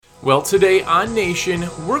Well, today on Nation,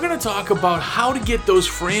 we're going to talk about how to get those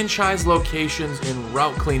franchise locations in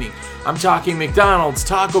route cleaning. I'm talking McDonald's,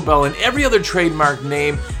 Taco Bell, and every other trademark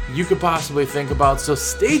name you could possibly think about. So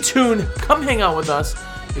stay tuned. Come hang out with us.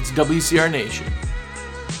 It's WCR Nation.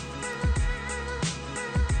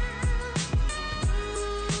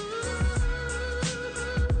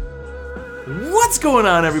 What's going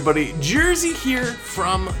on, everybody? Jersey here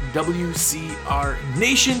from WCR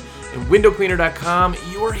Nation and WindowCleaner.com.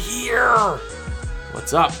 You're here.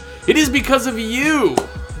 What's up? It is because of you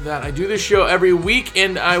that I do this show every week,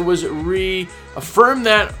 and I was reaffirmed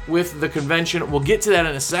that with the convention. We'll get to that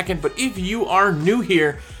in a second, but if you are new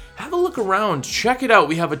here, have a look around. Check it out.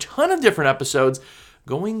 We have a ton of different episodes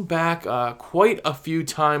going back quite a few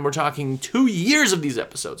times. We're talking 2 years of these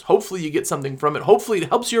episodes. Hopefully you get something from it. Hopefully it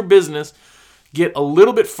helps your business get a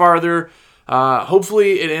little bit farther.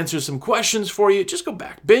 Hopefully it answers some questions for you. Just go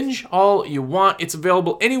back. Binge all you want. It's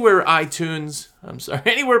available anywhere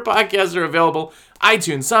anywhere podcasts are available.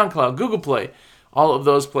 iTunes, SoundCloud, Google Play, all of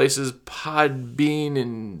those places. Podbean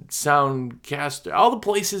and Soundcaster, all the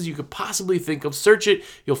places you could possibly think of. Search it.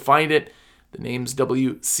 You'll find it. The name's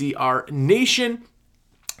WCR Nation.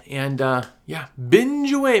 And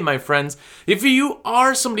binge away, my friends. If you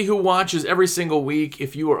are somebody who watches every single week,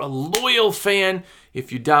 if you are a loyal fan,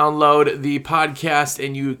 if you download the podcast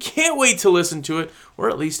and you can't wait to listen to it, or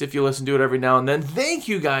at least if you listen to it every now and then, thank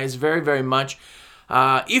you guys very, very much.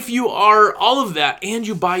 If you are all of that and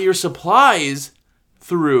you buy your supplies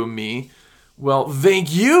through me, well,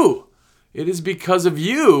 thank you. It is because of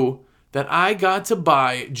you that I got to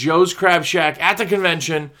buy Joe's Crab Shack at the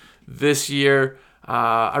convention this year.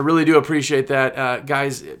 I really do appreciate that.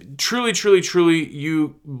 Guys, truly,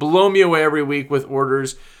 you blow me away every week with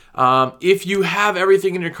orders. If you have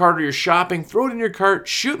everything in your cart or you're shopping, throw it in your cart,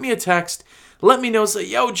 shoot me a text, let me know, say,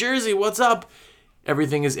 yo, Jersey, what's up?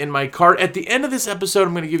 Everything is in my cart. At the end of this episode,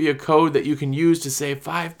 I'm going to give you a code that you can use to save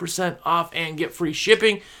 5% off and get free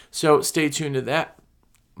shipping, so stay tuned to that.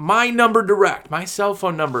 My number direct, my cell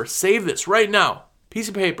phone number, save this right now, piece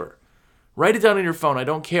of paper. Write it down on your phone. I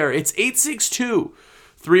don't care. It's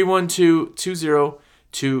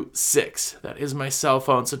 862-312-2026. That is my cell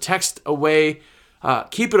phone. So text away.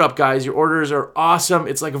 Keep it up, guys. Your orders are awesome.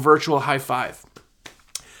 It's like a virtual high five.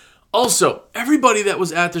 Also, everybody that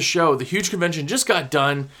was at the show, the huge convention just got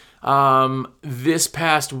done this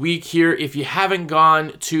past week here. If you haven't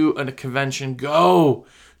gone to a convention, go.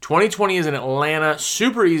 2020 is in Atlanta.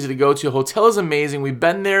 Super easy to go to. Hotel is amazing. We've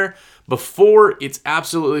been there before. It's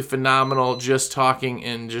absolutely phenomenal just talking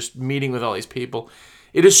and just meeting with all these people.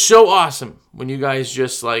 It is so awesome when you guys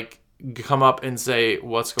just like come up and say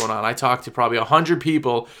what's going on. I talked to probably 100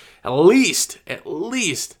 people at least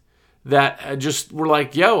that just were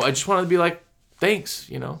like, yo, I just wanted to be like, thanks,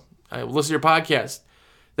 I listen to your podcast.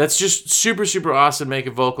 That's just super, super awesome. Make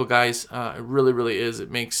it vocal, guys. It really, really is. It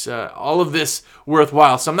makes all of this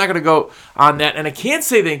worthwhile. So I'm not going to go on that. And I can't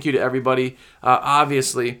say thank you to everybody,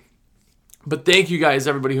 obviously. But thank you guys,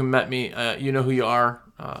 everybody who met me. You know who you are.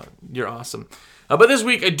 You're awesome. But this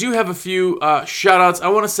week, I do have a few shout-outs. I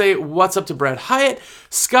want to say what's up to Brad Hyatt,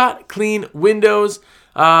 Scott Clean Windows,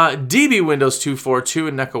 DB Windows 242,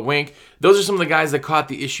 and Necka Wink. Those are some of the guys that caught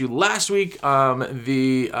the issue last week.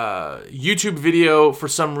 The YouTube video, for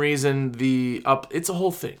some reason, it's a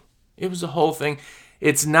whole thing. It was a whole thing.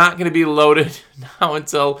 It's not going to be loaded now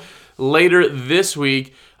until later this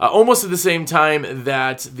week, almost at the same time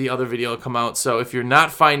that the other video will come out. So if you're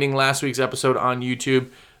not finding last week's episode on YouTube,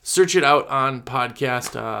 search it out on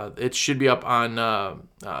podcast. It should be up on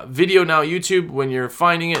video now, YouTube, when you're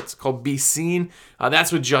finding it. It's called Be Seen.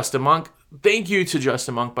 That's with Justin Monk. Thank you to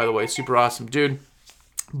Justin Monk, by the way. Super awesome dude.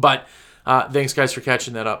 But thanks, guys, for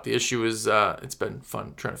catching that up. The issue is, it's been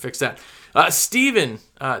fun trying to fix that. Steven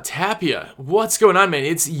Tapia, what's going on, man?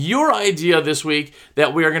 It's your idea this week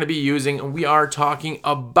that we are going to be using, and we are talking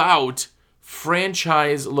about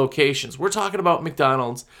franchise locations. We're talking about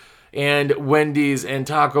McDonald's and Wendy's and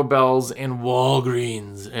Taco Bell's and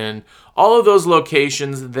Walgreens and all of those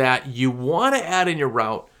locations that you want to add in your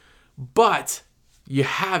route, but you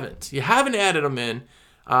haven't. You haven't added them in.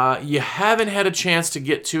 You haven't had a chance to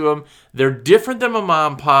get to them. They're different than a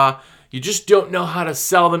mom and pa. You just don't know how to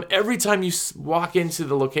sell them. Every time you walk into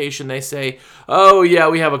the location, they say, oh, yeah,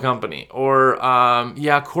 we have a company. Or,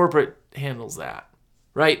 yeah, corporate handles that,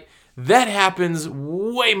 right? That happens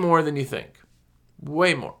way more than you think.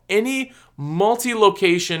 Way more. Any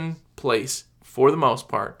multi-location place, for the most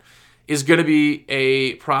part, is going to be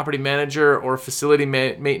a property manager or facility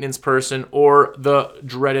maintenance person or the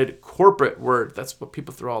dreaded corporate word. That's what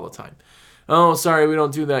people throw all the time. Oh, sorry, we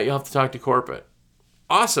don't do that. You'll have to talk to corporate.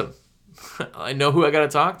 Awesome. I know who I got to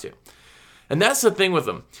talk to. And that's the thing with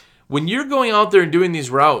them. When you're going out there and doing these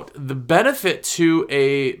routes, the benefit to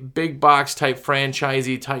a big box type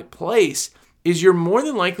franchisee type place is you're more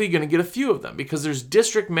than likely going to get a few of them because there's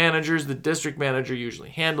district managers. The district manager usually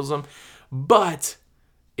handles them, but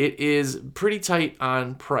it is pretty tight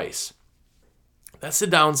on price. That's the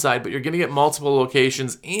downside, but you're going to get multiple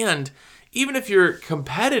locations, and even if you're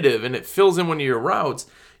competitive and it fills in one of your routes,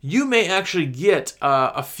 you may actually get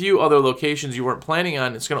a few other locations you weren't planning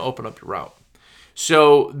on. It's going to open up your route.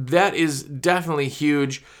 So that is definitely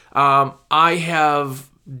huge. I have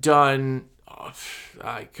done,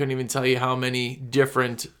 I couldn't even tell you how many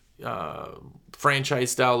different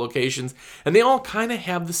franchise-style locations, and they all kind of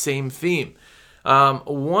have the same theme.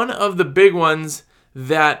 One of the big ones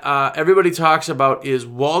that everybody talks about is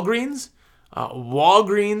Walgreens.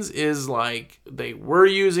 Walgreens is like, they were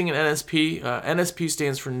using an NSP. NSP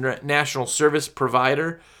stands for National Service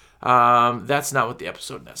Provider. That's not what the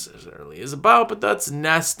episode necessarily is about, but that's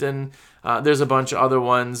Nest, and there's a bunch of other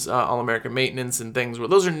ones, All-American Maintenance and things, where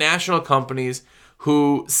those are national companies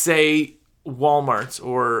who say Walmart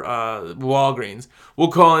or Walgreens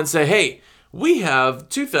will call and say, hey, we have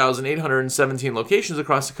 2,817 locations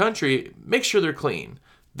across the country. Make sure they're clean.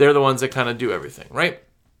 They're the ones that kind of do everything, right?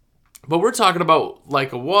 But we're talking about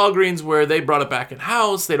like a Walgreens where they brought it back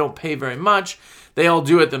in-house. They don't pay very much. They all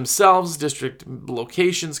do it themselves. District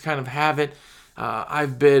locations kind of have it.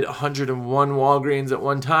 I've bid 101 Walgreens at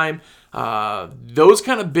one time. Those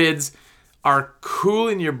kind of bids are cool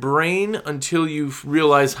in your brain until you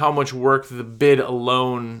realize how much work the bid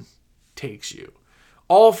alone takes you.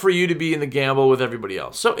 All for you to be in the gamble with everybody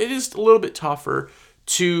else. So it is a little bit tougher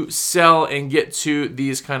to sell and get to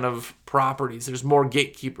these kind of properties. There's more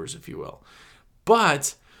gatekeepers, if you will.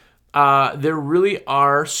 But they really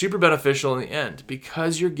are super beneficial in the end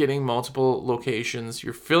because you're getting multiple locations.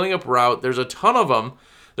 You're filling up route. There's a ton of them.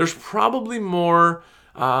 There's probably more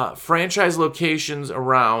franchise locations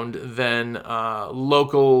around than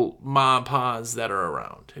local mom and pa's that are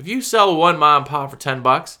around. If you sell one mom and pa for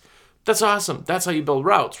 $10, that's awesome. That's how you build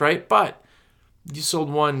routes, right? But you sold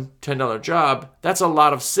one $10 job. That's a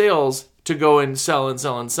lot of sales to go and sell and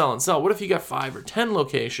sell and sell and sell. What if you got 5 or 10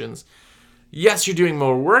 locations? Yes, you're doing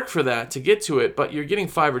more work for that to get to it, but you're getting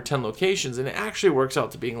 5 or 10 locations, and it actually works out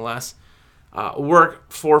to being less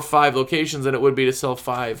work for 5 locations than it would be to sell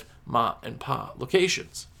 5 ma and pa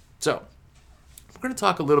locations. So we're going to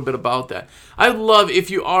talk a little bit about that. I'd love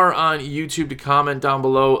if you are on YouTube to comment down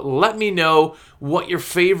below. Let me know what your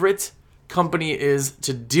favorite company is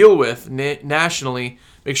to deal with nationally.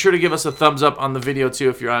 Make sure to give us a thumbs up on the video too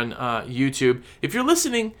if you're on YouTube. If you're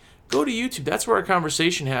listening, go to YouTube. That's where our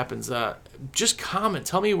conversation happens. Just comment.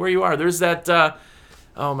 Tell me where you are. There's that,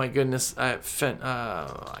 oh my goodness, I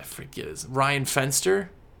forget his, Ryan Fenster?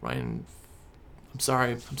 Ryan, I'm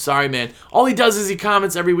sorry, man. All he does is he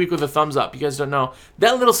comments every week with a thumbs up. You guys don't know.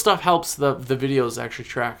 That little stuff helps the videos actually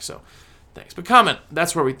track, so thanks. But comment.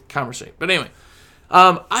 That's where we conversate. But anyway,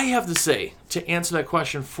 I have to say, to answer that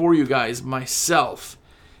question for you guys myself,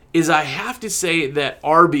 is I have to say that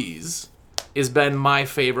Arby's has been my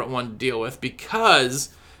favorite one to deal with because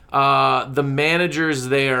the managers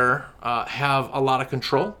there have a lot of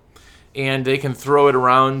control and they can throw it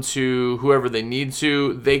around to whoever they need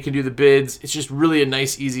to. They can do the bids. It's just really a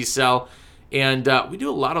nice, easy sell. And we do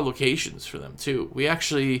a lot of locations for them too. We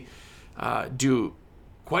actually do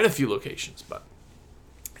quite a few locations. But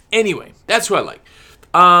anyway, that's what I like.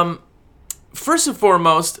 First and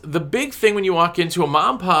foremost, the big thing when you walk into a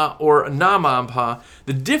mom and pa or a non-mom and pa,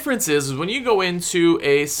 the difference is when you go into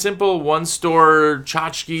a simple one-store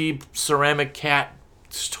tchotchke ceramic cat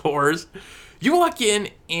stores, you walk in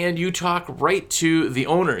and you talk right to the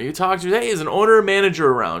owner. You talk to, hey, is an owner or manager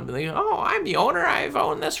around? And they go, oh, I'm the owner. I've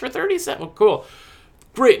owned this for 30 cents. Well, cool.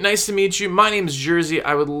 Great. Nice to meet you. My name is Jersey.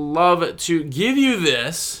 I would love to give you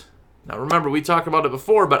this. Now, remember, we talked about it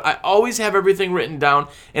before, but I always have everything written down,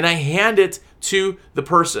 and I hand it to the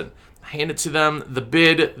person. I hand it to them, the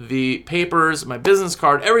bid, the papers, my business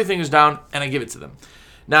card, everything is down, and I give it to them.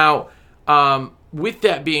 Now, with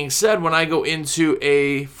that being said, when I go into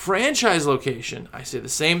a franchise location, I say the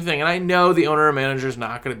same thing, and I know the owner or manager is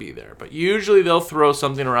not going to be there, but usually they'll throw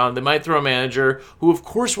something around. They might throw a manager who, of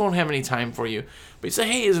course, won't have any time for you. But you say,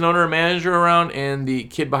 hey, is an owner or manager around? And the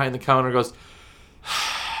kid behind the counter goes,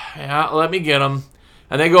 yeah, let me get them.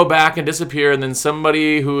 And they go back and disappear, and then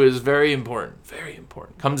somebody who is very important,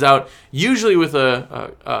 comes out, usually with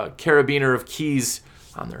a carabiner of keys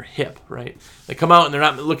on their hip, right? They come out and they're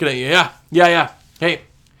not looking at you. Yeah. Hey,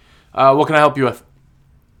 what can I help you with?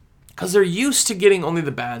 because they're used to getting only the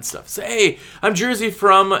bad stuff. Say, hey, I'm Jersey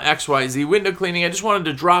from XYZ Window Cleaning. I just wanted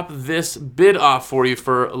to drop this bid off for you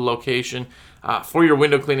for a location. For your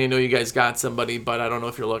window cleaning, I know you guys got somebody, but I don't know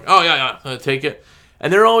if you're looking. Oh, yeah, take it.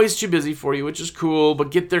 And they're always too busy for you, which is cool, but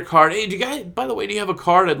get their card. Hey, by the way, do you have a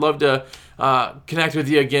card? I'd love to connect with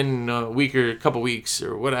you again in a week or a couple weeks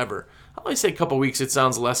or whatever. I always say a couple weeks. It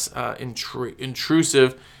sounds less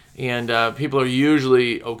intrusive, and people are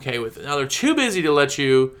usually okay with it. Now, they're too busy to let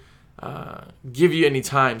you give you any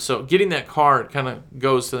time. So getting that card kind of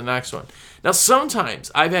goes to the next one. Now, sometimes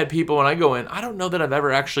I've had people when I go in, I don't know that I've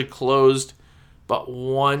ever actually closed but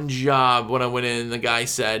one job when I went in and the guy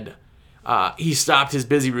said, he stopped his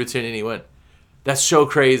busy routine and he went, "That's so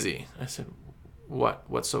crazy." I said, "What?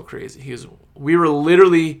 What's so crazy?" He goes, "We were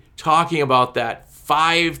literally talking about that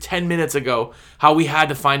 5-10 minutes ago, how we had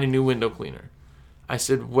to find a new window cleaner." I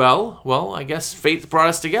said, well, I guess fate brought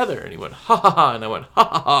us together. And he went, "Ha ha ha." And I went, "Ha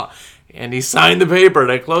ha ha." And he signed the paper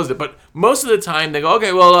and I closed it. But most of the time they go,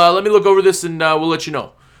 "Okay, well, let me look over this and we'll let you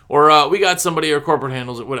know." Or we got somebody or corporate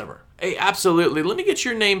handles it, whatever. Hey, absolutely. Let me get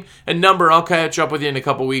your name and number. I'll catch up with you in a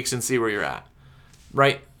couple weeks and see where you're at.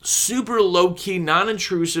 Right? Super low-key,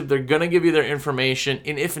 non-intrusive. They're going to give you their information.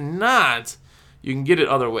 And if not, you can get it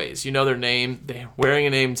other ways. You know their name. They're wearing a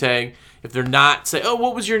name tag. If they're not, say, "Oh,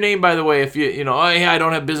 what was your name, by the way?" If you know, "Oh, yeah, I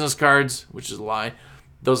don't have business cards," which is a lie.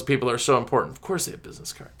 Those people are so important. Of course they have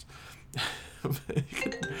business cards.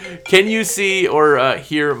 Can you see or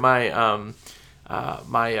hear my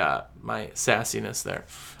my sassiness there?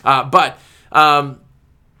 But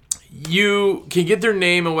you can get their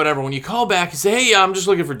name and whatever. When you call back, you say, "Hey, I'm just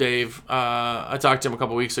looking for Dave. I talked to him a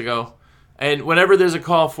couple weeks ago." And whenever there's a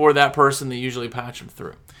call for that person, they usually patch them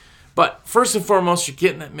through. But first and foremost, you're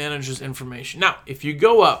getting that manager's information. Now, if you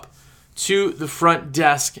go up to the front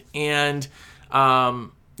desk and,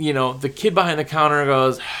 the kid behind the counter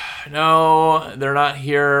goes, "No, they're not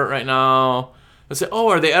here right now." They'll say, "Oh,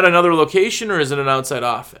 are they at another location or is it an outside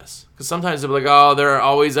office?" Because sometimes they'll be like, "Oh, they're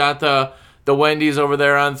always at the Wendy's over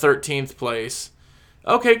there on 13th Place."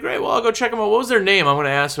 Okay, great. Well, I'll go check them out. What was their name? I'm going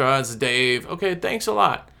to ask her. "Oh, it's Dave." Okay, thanks a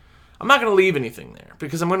lot. I'm not going to leave anything there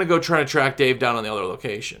because I'm going to go try to track Dave down on the other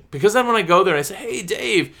location. Because then when I go there and I say, "Hey,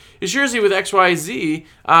 Dave, it's Jersey with XYZ.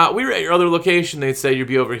 We were at your other location." They'd say, "You'd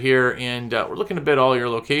be over here, and we're looking to bid all your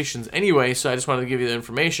locations anyway, so I just wanted to give you the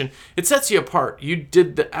information." It sets you apart. You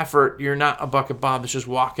did the effort. You're not a bucket Bob that's just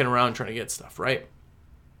walking around trying to get stuff, right?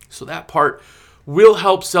 So that part will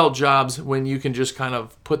help sell jobs when you can just kind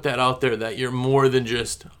of put that out there that you're more than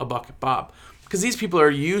just a bucket Bob. Because these people are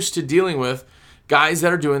used to dealing with guys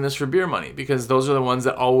that are doing this for beer money, because those are the ones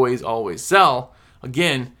that always sell.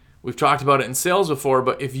 Again, we've talked about it in sales before,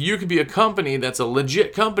 but if you could be a company that's a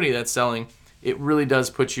legit company that's selling, it really does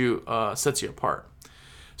put you, sets you apart.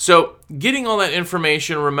 So getting all that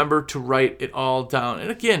information, remember to write it all down.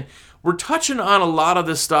 And again, we're touching on a lot of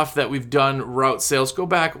the stuff that we've done route sales. Go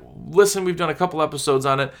back, listen, we've done a couple episodes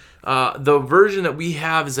on it. The version that we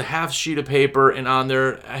have is a half sheet of paper, and on there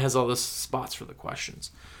it has all the spots for the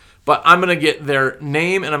questions. But I'm going to get their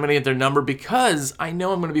name and I'm going to get their number because I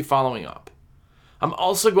know I'm going to be following up. I'm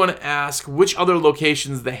also going to ask which other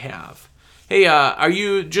locations they have. "Hey, are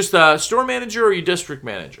you just a store manager or are you district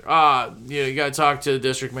manager?" You got to talk to the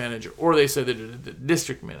district manager. Or they say they're the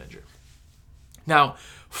district manager. Now,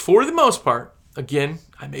 for the most part, again,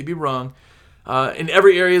 I may be wrong, and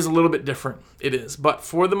every area is a little bit different. It is. But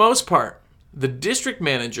for the most part, the district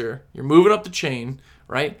manager, you're moving up the chain,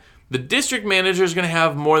 right? The district manager is going to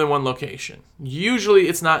have more than one location. Usually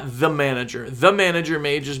it's not the manager. The manager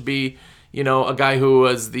may just be, a guy who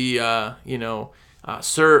was the,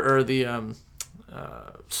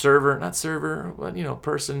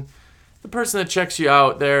 person, the person that checks you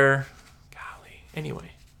out there. Golly,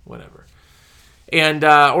 anyway, whatever. And,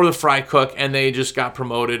 or the fry cook, and they just got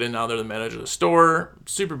promoted and now they're the manager of the store.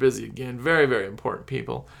 Super busy again. Very, very important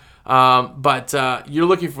people. But you're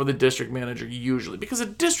looking for the district manager usually, because a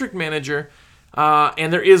district manager,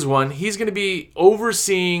 and there is one, he's going to be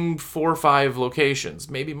overseeing 4 or 5 locations,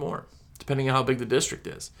 maybe more, depending on how big the district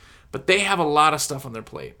is. But they have a lot of stuff on their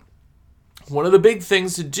plate. One of the big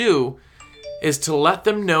things to do is to let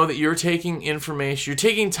them know that you're taking information, you're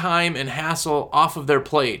taking time and hassle off of their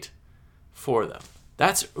plate for them.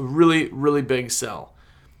 That's a really, really big sell.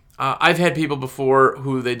 I've had people before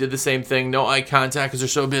who they did the same thing, no eye contact because they're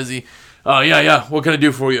so busy. Yeah, what can I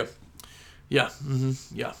do for you? Yeah,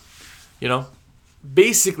 yeah.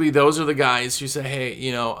 Basically, those are the guys who say,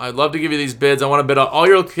 "Hey, I'd love to give you these bids. I want to bid on all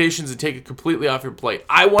your locations and take it completely off your plate.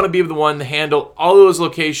 I want to be the one to handle all those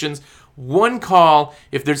locations. One call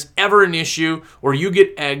if there's ever an issue or you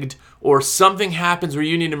get egged or something happens where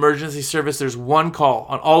you need emergency service. There's one call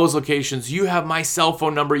on all those locations. You have my cell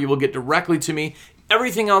phone number. You will get directly to me.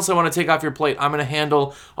 Everything else I want to take off your plate, I'm going to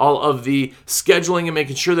handle all of the scheduling and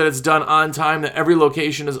making sure that it's done on time, that every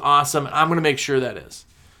location is awesome, and I'm going to make sure that is.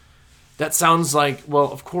 That sounds like, well,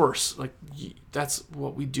 of course, like that's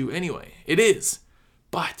what we do anyway. It is.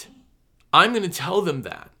 But I'm going to tell them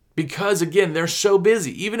that because, again, they're so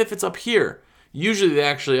busy. Even if it's up here, usually they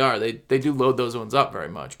actually are. They do load those ones up very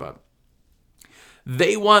much, but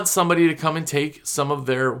they want somebody to come and take some of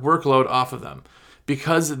their workload off of them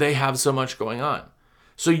because they have so much going on.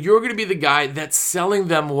 So you're going to be the guy that's selling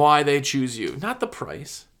them why they choose you. Not the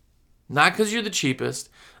price. Not because you're the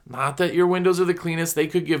cheapest. Not that your windows are the cleanest. They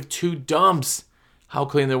could give two dumps how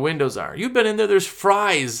clean their windows are. You've been in there. There's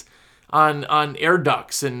fries on air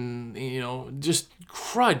ducts and, just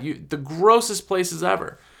crud. The grossest places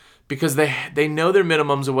ever. Because they know their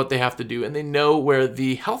minimums of what they have to do. And they know where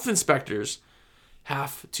the health inspectors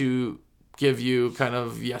have to give you kind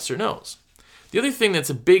of yes or no's. The other thing that's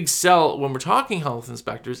a big sell when we're talking health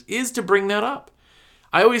inspectors is to bring that up.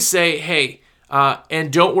 I always say, hey,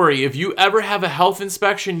 and don't worry, if you ever have a health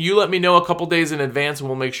inspection, you let me know a couple days in advance and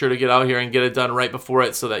we'll make sure to get out here and get it done right before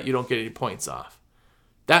it so that you don't get any points off.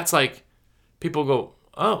 That's like, people go,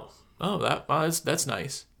 that's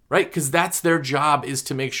nice, right? Because that's their job, is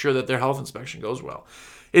to make sure that their health inspection goes well.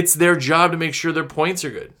 It's their job to make sure their points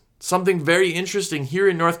are good. Something very interesting here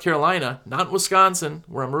in North Carolina, not Wisconsin,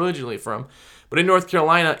 where I'm originally from, but in North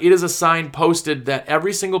Carolina, it is a sign posted that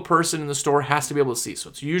every single person in the store has to be able to see. So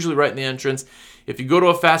it's usually right in the entrance. If you go to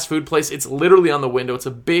a fast food place, it's literally on the window. It's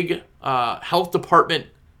a big health department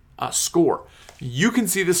score. You can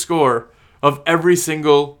see the score of every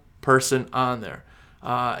single person on there.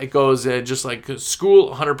 It goes just like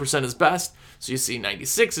school, 100% is best. So you see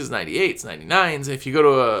 96s, 98s, 99s. If you go to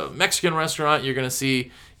a Mexican restaurant, you're going to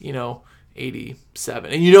see,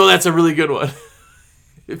 87. And that's a really good one.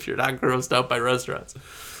 If you're not grossed out by restaurants.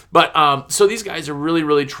 But so these guys are really,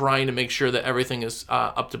 really trying to make sure that everything is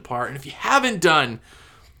up to par. And if you haven't done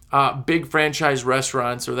big franchise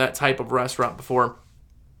restaurants or that type of restaurant before,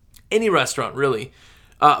 any restaurant really,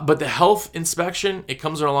 but the health inspection, it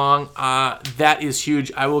comes along, that is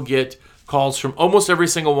huge. I will get calls from almost every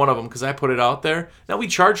single one of them because I put it out there. Now we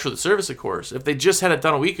charge for the service, of course. If they just had it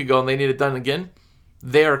done a week ago and they need it done again,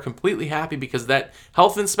 they are completely happy because that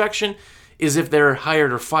health inspection is if they're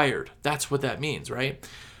hired or fired. That's what that means, right?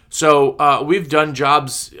 So we've done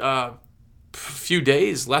jobs a few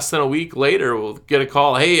days, less than a week later, we'll get a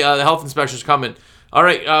call. Hey, the health inspector's coming. All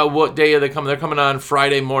right, what day are they coming? They're coming on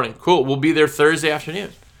Friday morning. Cool, we'll be there Thursday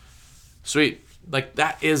afternoon. Sweet. Like,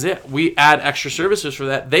 that is it. We add extra services for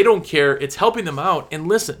that. They don't care. It's helping them out. And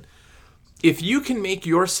listen, if you can make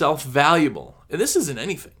yourself valuable, and this isn't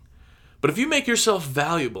anything, but if you make yourself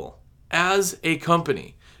valuable as a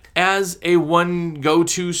company, as a one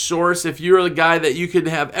go-to source, if you're the guy that you could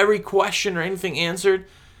have every question or anything answered,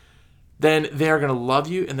 then they're going to love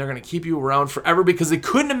you and they're going to keep you around forever because they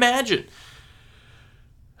couldn't imagine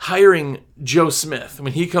hiring Joe Smith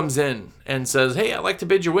when he comes in and says, hey, I'd like to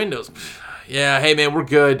bid your windows. Yeah, hey, man, we're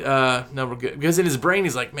good. No, we're good. Because in his brain,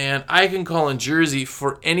 he's like, man, I can call in Jersey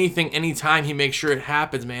for anything, anytime. He makes sure it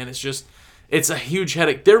happens, man. It's a huge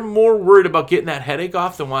headache. They're more worried about getting that headache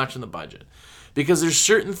off than watching the budget. Because there's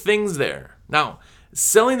certain things there. Now,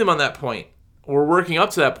 selling them on that point or working up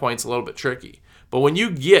to that point is a little bit tricky. But when you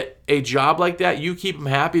get a job like that, you keep them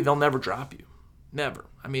happy, they'll never drop you. Never.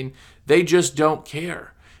 I mean, they just don't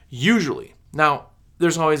care. Usually. Now,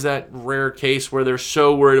 there's always that rare case where they're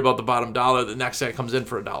so worried about the bottom dollar, the next guy comes in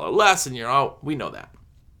for $1 less and you're out. We know that.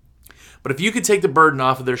 But if you could take the burden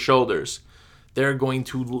off of their shoulders, they're going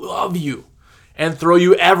to love you and throw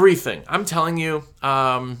you everything. I'm telling you,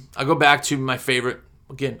 I'll go back to my favorite,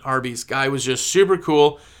 again, Arby's. Guy was just super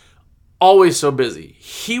cool, always so busy.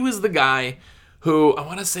 He was the guy who, I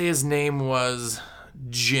want to say his name was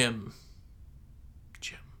Jim.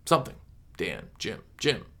 Something. Dan, Jim.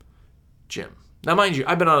 Now, mind you,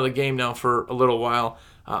 I've been out of the game now for a little while.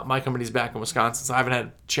 My company's back in Wisconsin, so I haven't had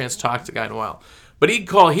a chance to talk to the guy in a while. But he'd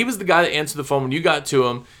call. He was the guy that answered the phone when you got to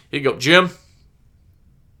him. He'd go, Jim.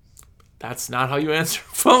 That's not how you answer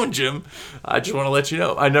a phone, Jim. I just want to let you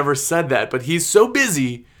know. I never said that, but he's so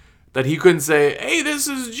busy that he couldn't say, hey, this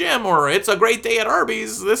is Jim, or it's a great day at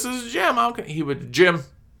Arby's. This is Jim. He would, Jim.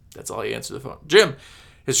 That's all he answered the phone. Jim,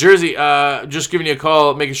 it's Jersey. Just giving you a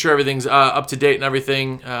call, making sure everything's up to date and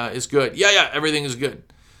everything is good. Yeah, everything is good.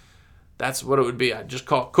 That's what it would be. I'd just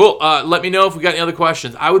call. Cool. Let me know if we got any other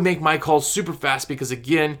questions. I would make my calls super fast because,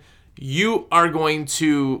 again, you are going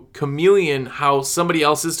to chameleon how somebody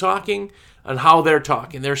else is talking and how they're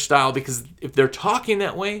talking, their style, because if they're talking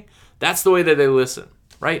that way, that's the way that they listen,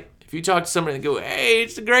 right? If you talk to somebody and go, hey,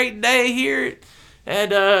 it's a great day here at,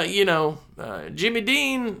 Jimmy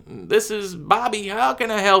Dean, this is Bobby, how can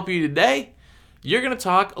I help you today? You're going to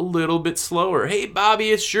talk a little bit slower. Hey, Bobby,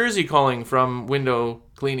 it's Jersey calling from Window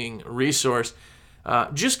Cleaning Resource.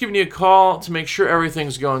 Just giving you a call to make sure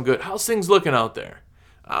everything's going good. How's things looking out there?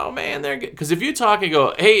 Oh, man, they're good. Because if you talk and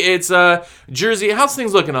go, hey, it's Jersey, how's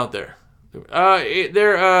things looking out there?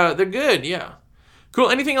 They're good, yeah. Cool,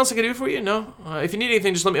 anything else I can do for you? No? If you need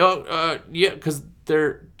anything, just let me, yeah, because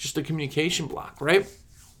they're just a communication block, right?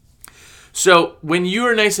 So when you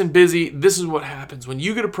are nice and busy, this is what happens. When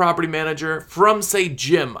you get a property manager from, say,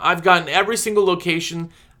 Jim, I've gotten every single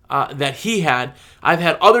location that he had. I've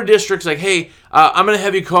had other districts like, hey, I'm going to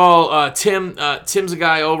have you call Tim. Tim's a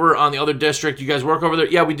guy over on the other district. You guys work over there?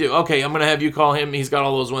 Yeah, we do. Okay, I'm going to have you call him. He's got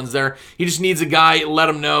all those ones there. He just needs a guy. Let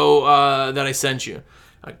him know that I sent you.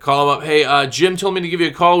 I call him up. Hey, Jim told me to give you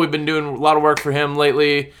a call. We've been doing a lot of work for him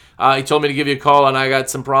lately. He told me to give you a call, and I got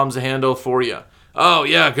some problems to handle for you. Oh,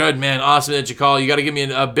 yeah, good, man. Awesome that you call. You got to give me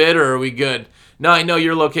a bid, or are we good? No, I know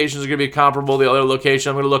your locations are going to be comparable to the other location.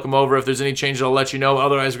 I'm going to look them over. If there's any changes, I'll let you know.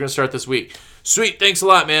 Otherwise, we're going to start this week. Sweet. Thanks a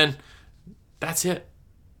lot, man. That's it.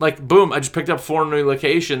 Like, boom, I just picked up 4 new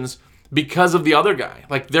locations because of the other guy.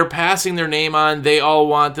 Like, they're passing their name on. They all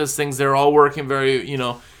want these things. They're all working very,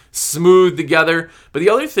 smooth together. But the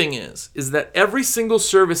other thing is that every single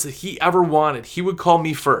service that he ever wanted, he would call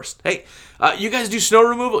me first. Hey, you guys do snow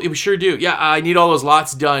removal? Yeah, we sure do. Yeah, I need all those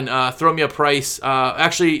lots done. Throw me a price.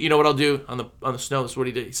 Actually, you know what I'll do on the snow? That's what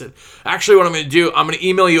he did. He said, actually, what I'm going to do, I'm going to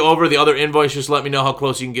email you over the other invoice. Just let me know how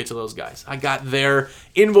close you can get to those guys. I got their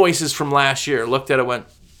invoices from last year. Looked at it, went,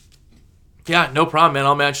 yeah, no problem, man.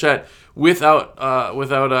 I'll match that without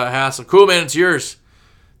a hassle. Cool, man. It's yours.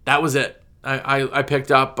 That was it. I picked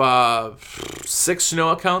up 6 snow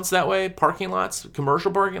accounts that way, parking lots,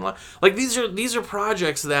 commercial parking lot. Like these are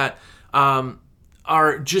projects that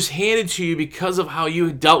are just handed to you because of how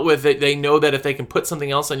you dealt with it. They know that if they can put something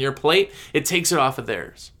else on your plate, it takes it off of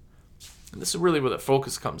theirs. And this is really where the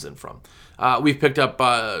focus comes in from. We've picked up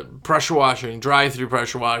pressure washing, drive-through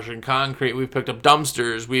pressure washing, concrete. We've picked up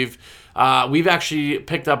dumpsters. We've actually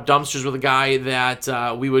picked up dumpsters with a guy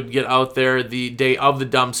that we would get out there the day of the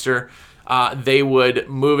dumpster. They would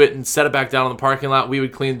move it and set it back down in the parking lot. We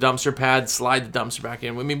would clean the dumpster pad, slide the dumpster back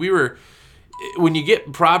in. I mean, when you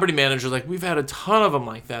get property managers, like we've had a ton of them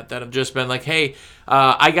like that have just been like, hey,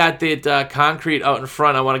 I got the concrete out in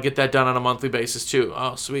front. I want to get that done on a monthly basis too.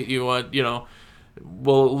 Oh, sweet. You want,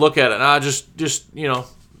 we'll look at it. Just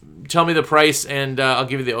tell me the price and I'll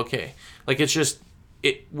give you the okay. Like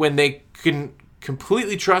when they can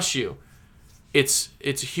completely trust you, it's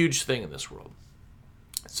a huge thing in this world.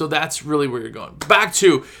 So that's really where you're going. Back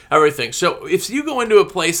to everything. So if you go into a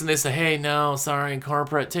place and they say, hey, no, sorry,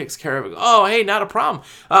 corporate takes care of it. Oh, hey, not a problem.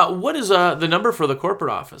 What is the number for the corporate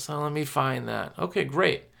office? Oh, let me find that. Okay,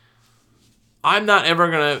 great. I'm not ever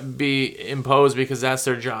going to be imposed because that's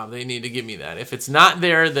their job. They need to give me that. If it's not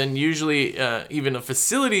there, then usually even the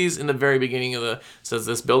facilities in the very beginning says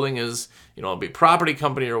this building is, it'll be property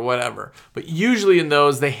company or whatever. But usually in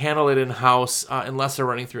those, they handle it in-house unless they're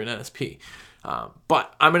running through an NSP.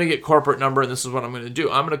 But I'm going to get corporate number, and this is what I'm going to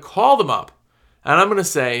do. I'm going to call them up, and I'm going to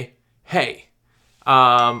say, hey,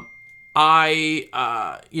 I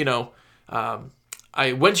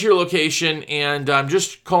went to your location, and I'm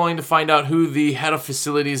just calling to find out who the head of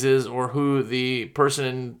facilities is or who the person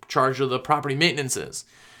in charge of the property maintenance is.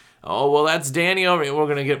 Oh, well, that's Danny over here. We're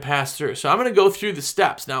going to get passed through. So I'm going to go through the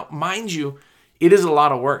steps. Now, mind you, it is a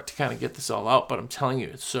lot of work to kind of get this all out, but I'm telling you,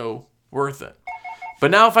 it's so worth it. But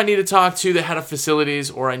now if I need to talk to the head of facilities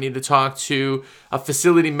or I need to talk to a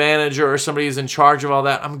facility manager or somebody who's in charge of all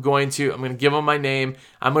that, I'm going to give them my name.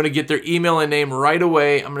 I'm going to get their email and name right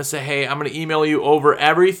away. I'm going to say, hey, I'm going to email you over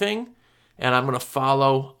everything, and I'm going to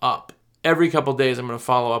follow up. Every couple days, I'm going to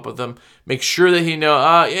follow up with them. Make sure that he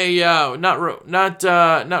knows, not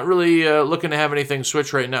really looking to have anything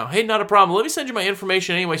switch right now. Hey, not a problem. Let me send you my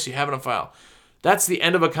information anyway so you have it on file. That's the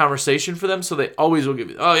end of a conversation for them, so they always will give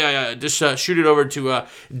you, just shoot it over to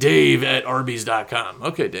Dave@Arby's.com.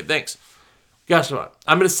 Okay, Dave, thanks. Guess what?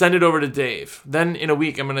 I'm going to send it over to Dave. Then in a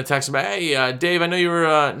week, I'm going to text him, hey, Dave, I know you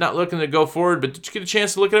were not looking to go forward, but did you get a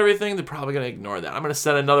chance to look at everything? They're probably going to ignore that. I'm going to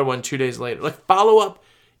send another one 2 days later. Like, follow-up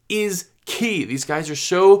is key. These guys are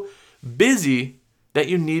so busy that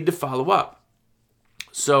you need to follow up.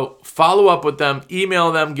 So follow up with them,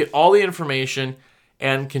 email them, get all the information,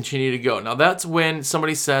 and continue to go. Now, that's when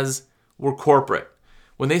somebody says we're corporate.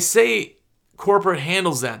 When they say corporate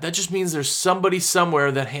handles that. That just means there's somebody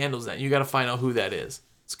somewhere that handles that. You got to find out who that is.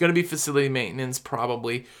 It's going to be facility maintenance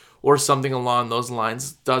probably, or something along those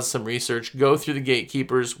lines. Does some research. Go through the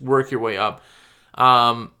gatekeepers. Work your way up.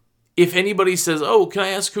 If anybody says, oh, can I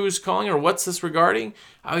ask who's calling or what's this regarding?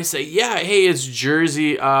 I always say, yeah, hey, it's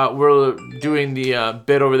Jersey. We're doing the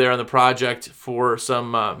bid over there on the project for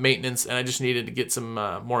some maintenance, and I just needed to get some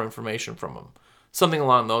more information from him. Something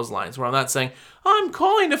along those lines, where I'm not saying, I'm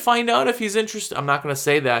calling to find out if he's interested. I'm not going to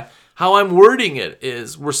say that. How I'm wording it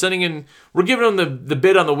is we're giving him the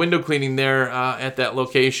bid on the window cleaning there at that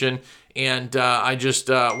location, and I just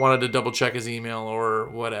wanted to double check his email or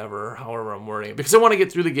whatever, however I'm wording it, because I want to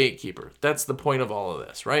get through the gatekeeper. That's the point of all of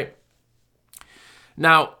this, right?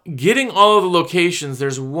 Now, getting all of the locations,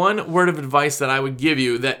 there's one word of advice that I would give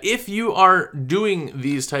you, that if you are doing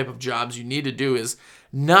these type of jobs, you need to do is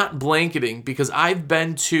not blanketing, because I've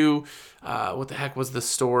been to, what the heck was the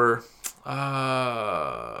store?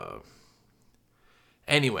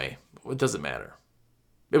 Anyway, it doesn't matter.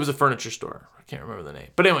 It was a furniture store. I can't remember the name.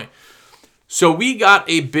 But anyway, so we got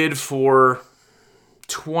a bid for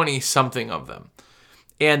 20-something of them.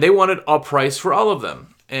 And they wanted a price for all of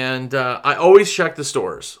them. And I always check the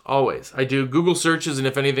stores. Always. I do Google searches, and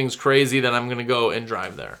if anything's crazy, then I'm going to go and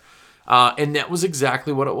drive there. And that was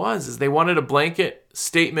exactly what it was. Is they wanted a blanket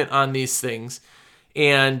statement on these things.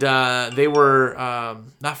 And they were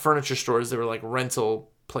not furniture stores. They were like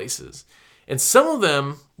rental places. And some of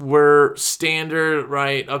them were standard,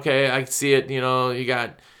 right? Okay, I can see it. You know, you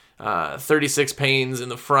got 36 panes in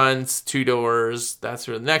the front, 2 doors. That's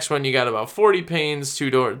for the next one. You got about 40 panes, 2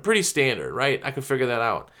 doors. Pretty standard, right? I could figure that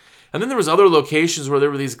out. And then there was other locations where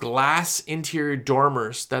there were these glass interior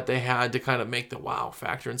dormers that they had to kind of make the wow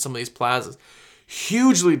factor in some of these plazas.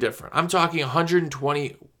 Hugely different. I'm talking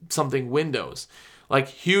 120-something windows. Like,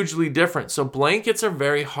 hugely different. So blankets are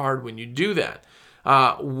very hard when you do that.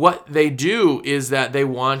 What they do is that they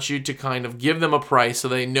want you to kind of give them a price so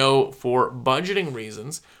they know for budgeting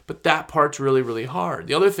reasons, but that part's really, really hard.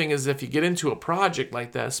 The other thing is if you get into a project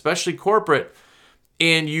like that, especially corporate,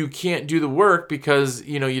 and you can't do the work because,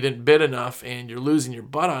 you know, you didn't bid enough and you're losing your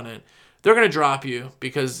butt on it, they're going to drop you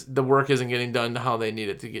because the work isn't getting done to how they need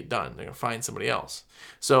it to get done. They're going to find somebody else.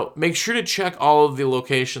 So make sure to check all of the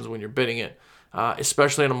locations when you're bidding it,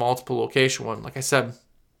 especially in a multiple location one. Like I said,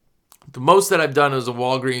 the most that I've done is a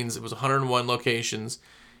Walgreens. It was 101 locations,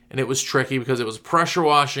 and it was tricky because it was pressure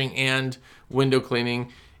washing and window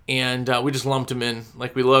cleaning, and we just lumped them in.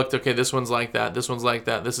 Like, we looked, okay, this one's like that, this one's like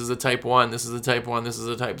that, this is a type 1, this is a type 1, this is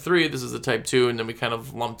a type 3, this is a type 2, and then we kind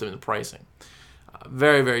of lumped them in the pricing.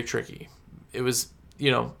 Very, very tricky. It was,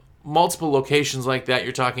 you know, multiple locations like that.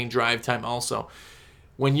 You're talking drive time also.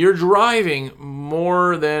 When you're driving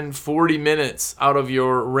more than 40 minutes out of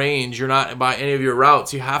your range, you're not by any of your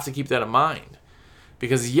routes, you have to keep that in mind.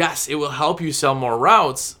 Because yes, it will help you sell more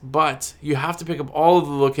routes, but you have to pick up all of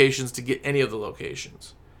the locations to get any of the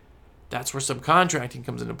locations. That's where subcontracting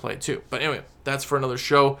comes into play too. But anyway, that's for another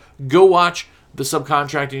show. Go watch the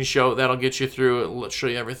subcontracting show. That'll get you through it. Let's show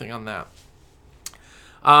you everything on that.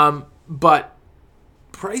 But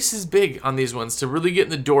price is big on these ones to really get in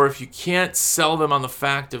the door. If you can't sell them on the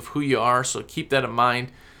fact of who you are, so keep that in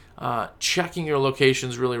mind. Checking your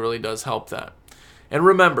locations really, really does help that. And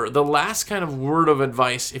remember, the last kind of word of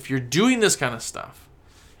advice, if you're doing this kind of stuff,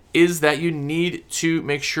 is that you need to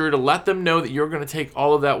make sure to let them know that you're going to take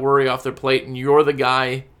all of that worry off their plate and you're the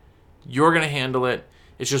guy, you're going to handle it.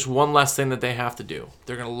 It's just one less thing that they have to do.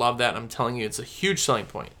 They're going to love that. I'm telling you, it's a huge selling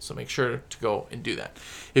point. So make sure to go and do that.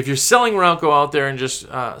 If you're selling route, go out there and just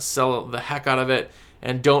sell the heck out of it.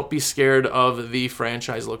 And don't be scared of the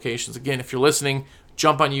franchise locations. Again, if you're listening,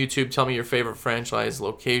 jump on YouTube. Tell me your favorite franchise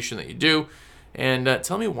location that you do. And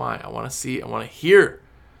tell me why. I want to see. I want to hear.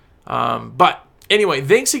 But anyway,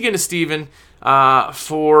 thanks again to Steven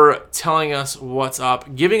for telling us what's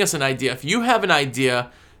up, giving us an idea. If you have an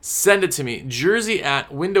idea, send it to me,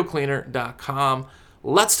 jersey@windowcleaner.com.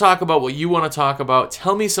 Let's talk about what you want to talk about.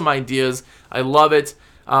 Tell me some ideas. I love it.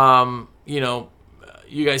 You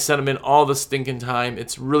guys send them in all the stinking time.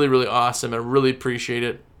 It's really, really awesome. I really appreciate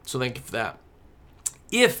it. So thank you for that.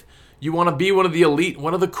 If you want to be one of the elite,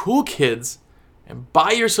 one of the cool kids, and buy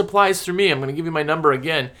your supplies through me, I'm going to give you my number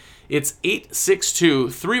again. It's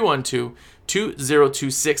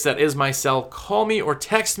 862-312-2026. That is my cell. Call me or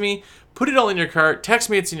text me. Put it all in your cart. Text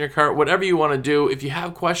me it's in your cart. Whatever you want to do. If you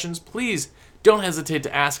have questions, please don't hesitate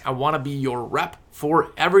to ask. I want to be your rep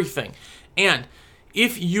for everything. And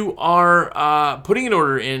if you are putting an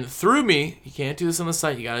order in through me, you can't do this on the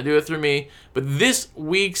site. You got to do it through me. But this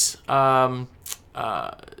week's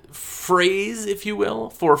phrase, if you will,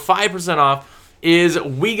 for 5% off is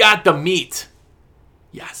 "We got the meat."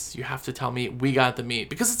 Yes, you have to tell me we got the meat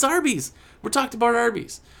because it's Arby's. We're talking about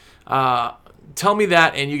Arby's. Tell me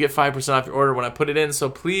that and you get 5% off your order when I put it in. So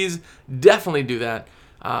please definitely do that.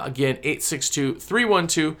 Again,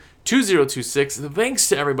 862-312-2026. Thanks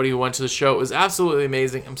to everybody who went to the show. It was absolutely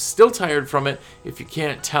amazing. I'm still tired from it, if you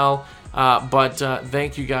can't tell. But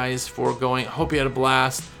thank you guys for going. I hope you had a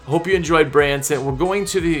blast. I hope you enjoyed Branson. We're going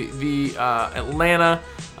to the Atlanta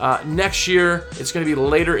next year. It's going to be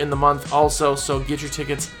later in the month also, so get your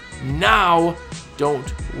tickets now.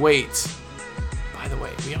 Don't wait. By the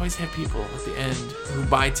way, we always have people at the end who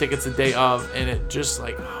buy tickets the day of, and it just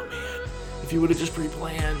like, oh man, if you would have just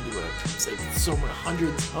pre-planned, you would have saved so much,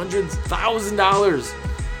 hundreds, $1,000s.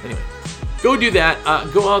 Anyway, go do that.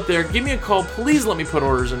 Go out there, give me a call. Please let me put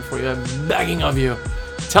orders in for you. I'm begging of you.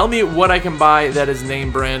 Tell me what I can buy that is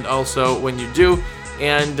name brand also when you do.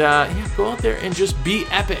 And yeah, go out there and just be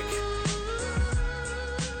epic.